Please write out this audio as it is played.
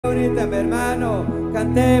Ahorita, mi hermano,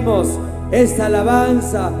 cantemos esta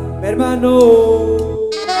alabanza, mi hermano.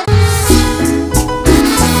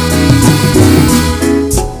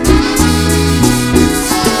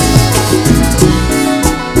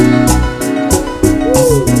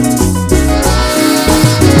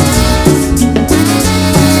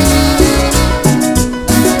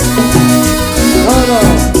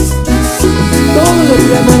 Todo lo que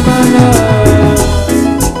mi hermana.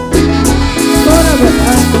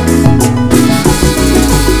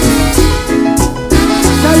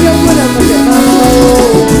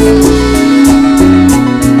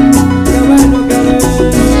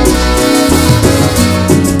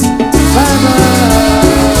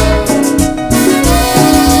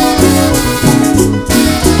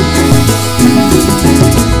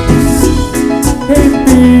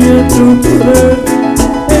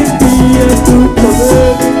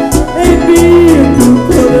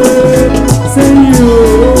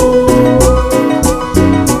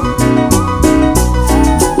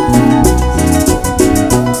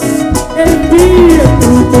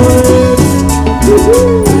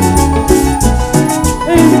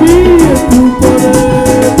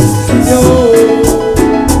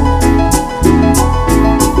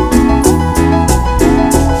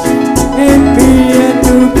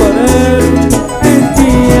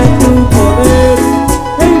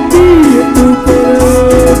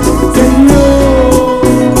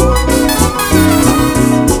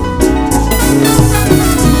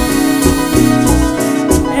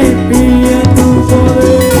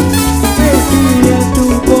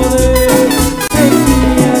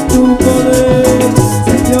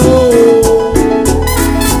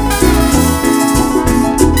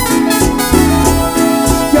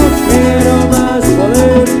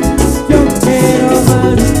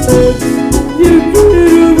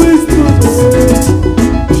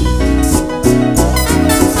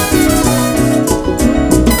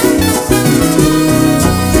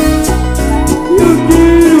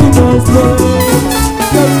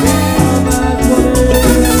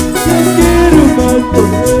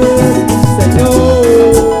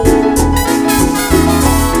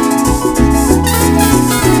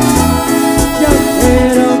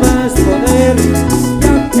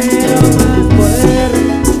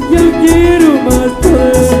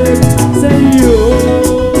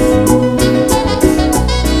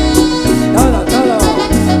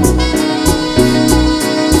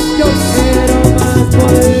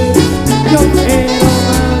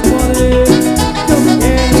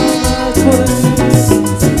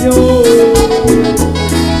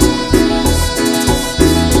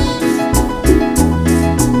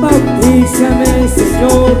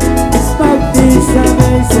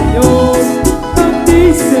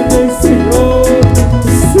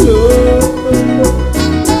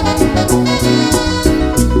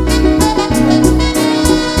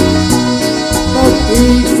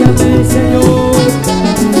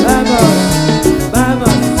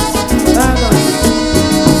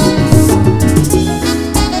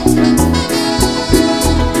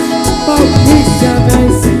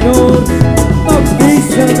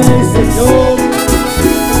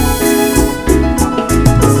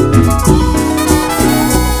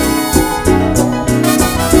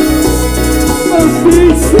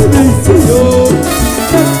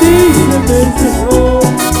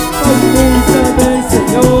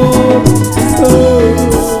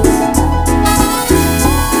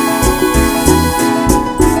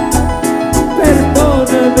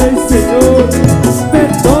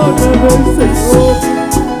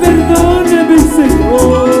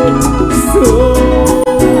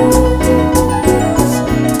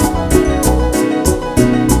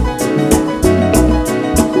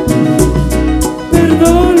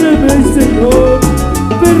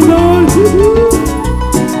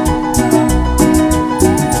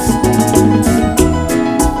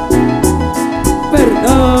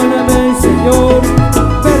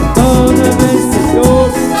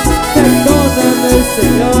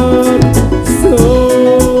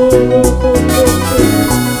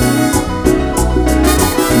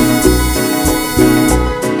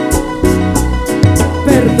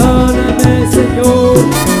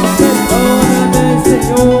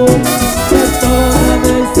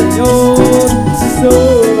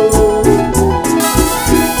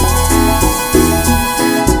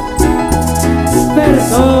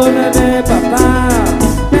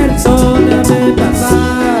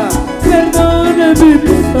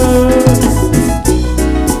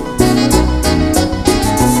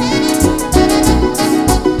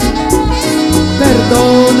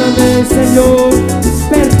 Perdóname, Señor,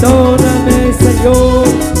 perdóname, Señor,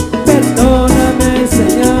 perdóname,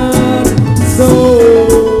 Señor.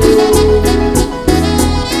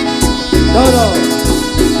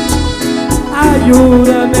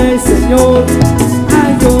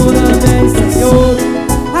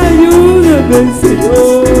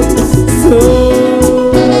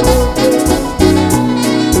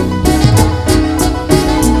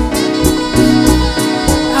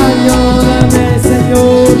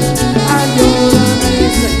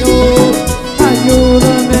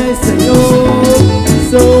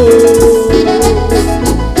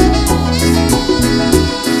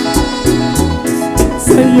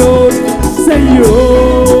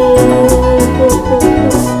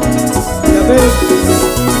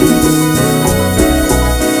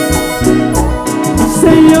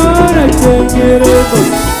 queremos,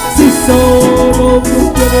 si solo tú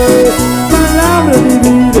quieres, palabra de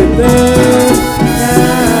vida eterna.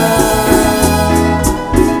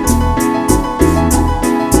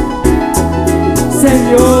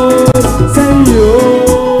 Señor,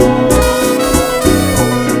 Señor,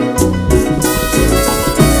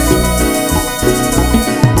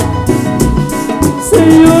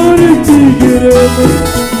 Señor, te queremos,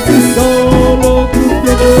 y solo tú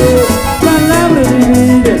quieres, palabra de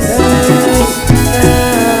vida eterna.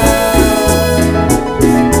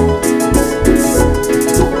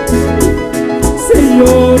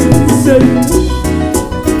 Señor, Señor,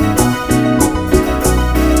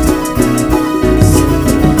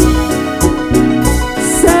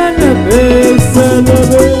 sáname,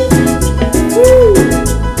 sáname.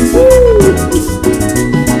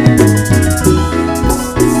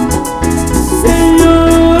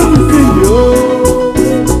 Señor, Señor,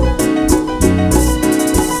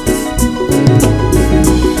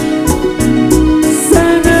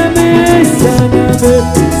 sáname, sáname,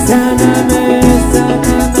 sáname,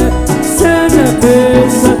 sáname, sáname,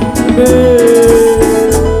 sáname.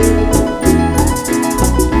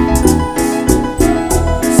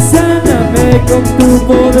 Sáname con tu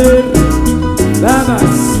poder.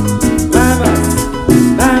 Vamos, vamos,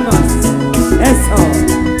 vamos. Eso,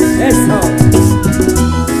 eso.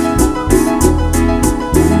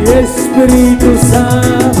 Y Espíritu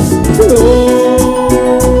Santo,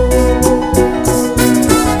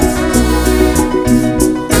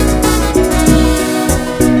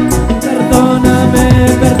 perdóname,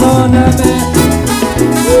 perdóname.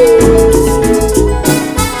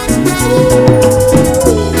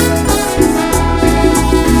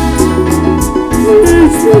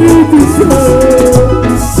 Espíritu Santo,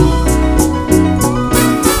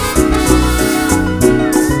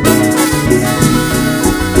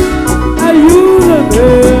 ayúdame,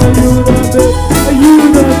 ayúdame,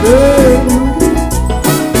 ayúdame.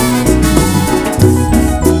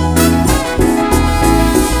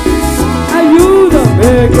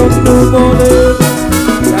 Ayúdame con tu poder.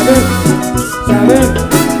 Saber, saber,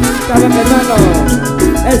 saber, hermano.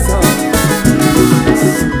 Eso.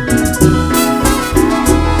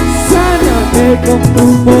 Sáname con tu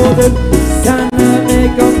poder, sáname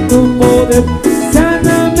con tu poder,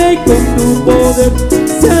 sáname con tu poder,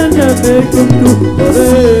 sáname con tu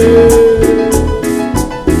poder.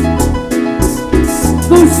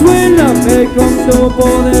 Consuélame con tu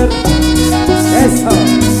poder. Eso,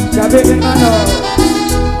 ya ve, mi hermano.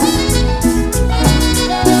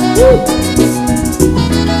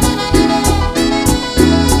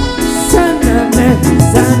 Sáname,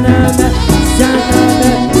 sáname, sáname,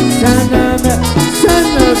 sáname,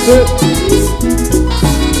 sáname.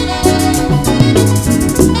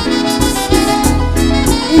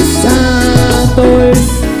 Y santo es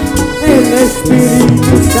el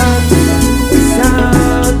Espíritu Santo, y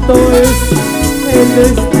santo es el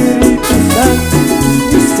Espíritu Santo,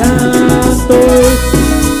 y santo es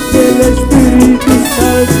el Espíritu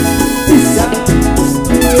Santo, y santo es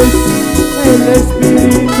el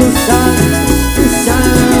Espíritu Santo, y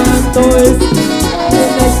santo es el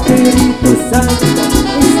Espíritu Santo.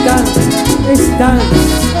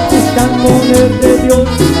 Está el poder de Dios,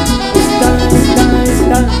 está el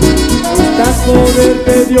poder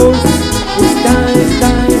de Dios, está el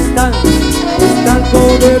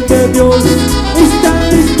poder de Dios,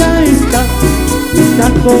 está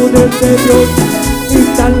el poder de Dios,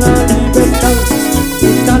 está la libertad,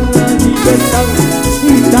 está la libertad,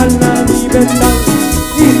 está la libertad,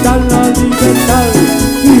 está la libertad,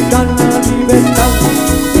 está la libertad,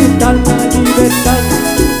 está la libertad.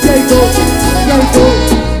 Llegó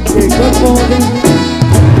el poder.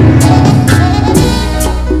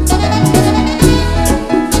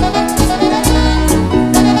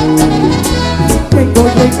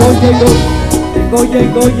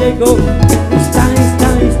 Llegó. Está tu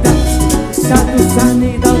sanidad. Está tu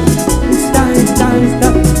sanidad.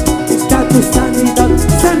 Sanidad.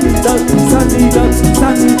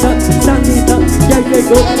 Ya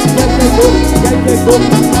llegó. Sáname.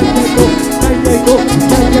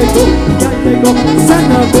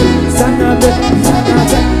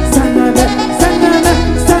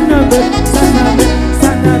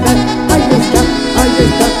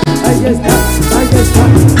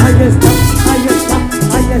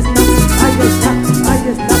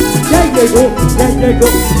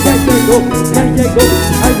 Ahí está. Ya llegó.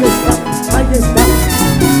 Ahí está.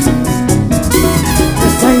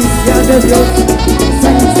 Esencia de Dios.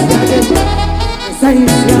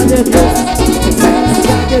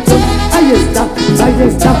 Ahí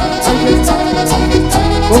está.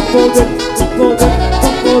 Con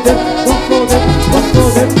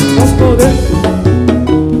poder.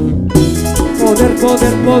 Poder,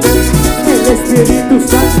 poder, poder, el Espíritu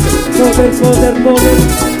Santo. Poder, poder, poder,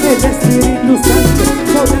 el Espíritu Santo.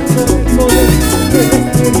 Poder, poder, poder, el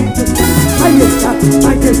Espíritu Santo. Ahí está,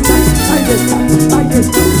 ahí está, ahí está, ahí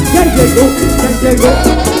está. Ya llegó, ya llegó.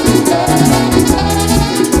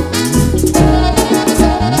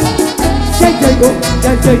 Ya llegó,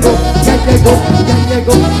 ya llegó, ya llegó, ya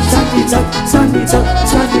llegó. Sanidad, sanidad,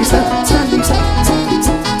 sanidad, sanidad.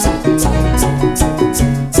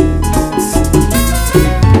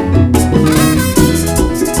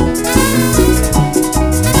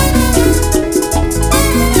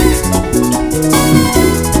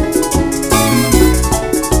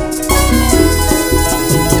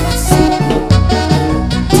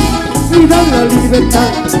 La libertad,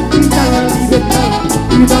 quita la libertad,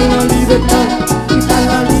 quita la libertad, quita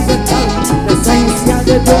la libertad. La esencia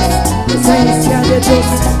de Dios, la esencia de Dios,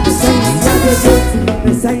 la esencia de Dios,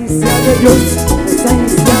 la esencia de Dios, la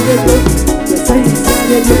esencia de Dios, la esencia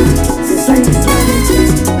de Dios, la esencia de Dios.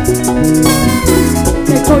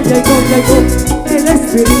 Llegó, llegó, llegó el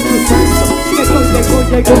Espíritu Santo. Llegó, llegó,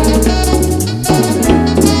 llegó.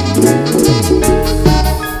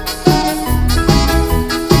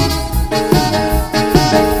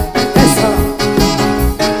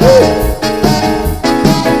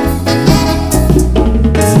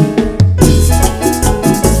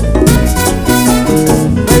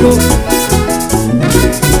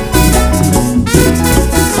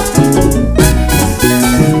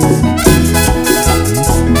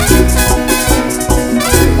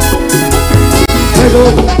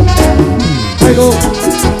 Fuego,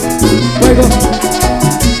 fuego,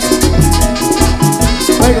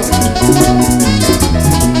 fuego.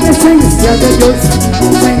 Esencia de Dios,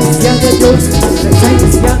 esencia de Dios,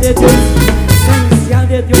 esencia de Dios, esencia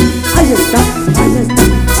de Dios. Ahí está, ahí está,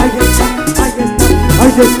 ahí está, ahí está,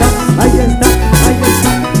 ahí está, ahí está, ahí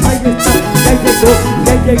está, ahí está. Ya llegó,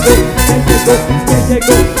 ya llegó, ya llegó, ya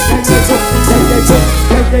llegó, ya llegó, ya llegó,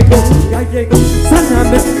 ya llegó, ya llegó.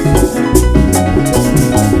 Sáname.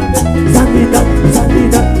 Sanidad,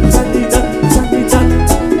 sanidad, sanidad, sanidad.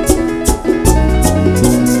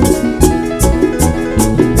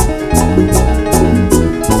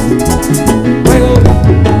 Fuego.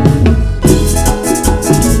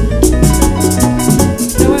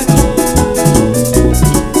 Qué bueno.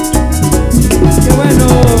 Qué bueno.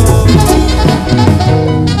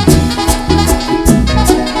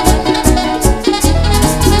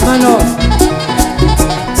 Hermano,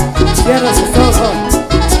 cierra sus ojos.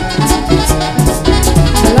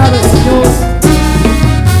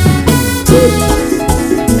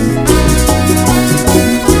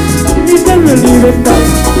 La libertad,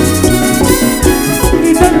 y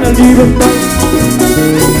dan la libertad.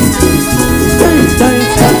 Ahí está, ahí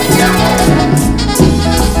está,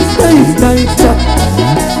 ahí está, ahí está.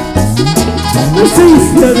 La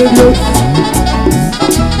esencia de Dios,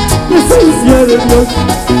 la esencia de Dios,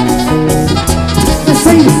 la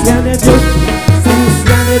esencia de Dios,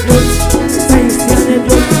 esencia de Dios, esencia de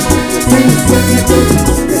Dios, esencia de Dios,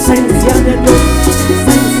 esencia de Dios,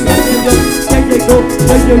 esencia de Dios. Ya llegó,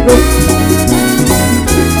 ya llegó.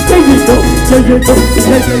 Ya llegó, ya llegó,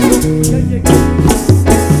 ya llegó, ya llegó.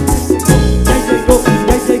 Ya llegó,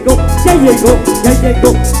 ya llegó, ya llegó, ya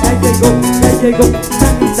llegó, ya llegó, ya llegó.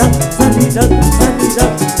 Sanidad, sanidad, sanidad,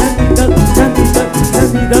 sanidad, sanidad,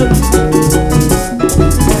 sanidad.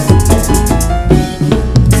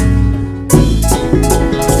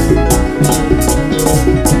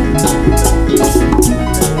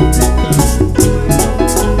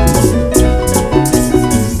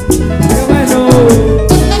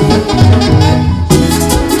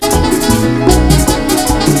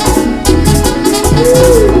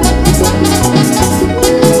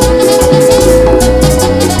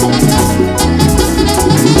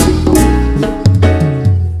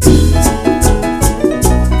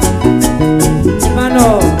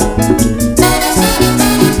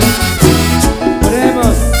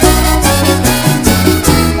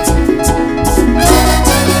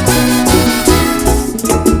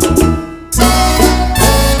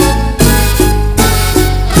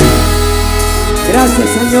 Gracias,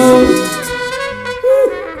 Señor.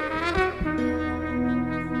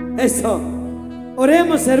 Eso.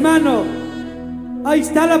 Oremos, hermano. Ahí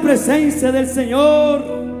está la presencia del Señor.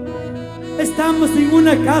 Estamos en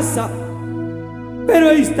una casa, pero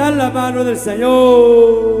ahí está la mano del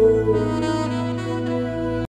Señor.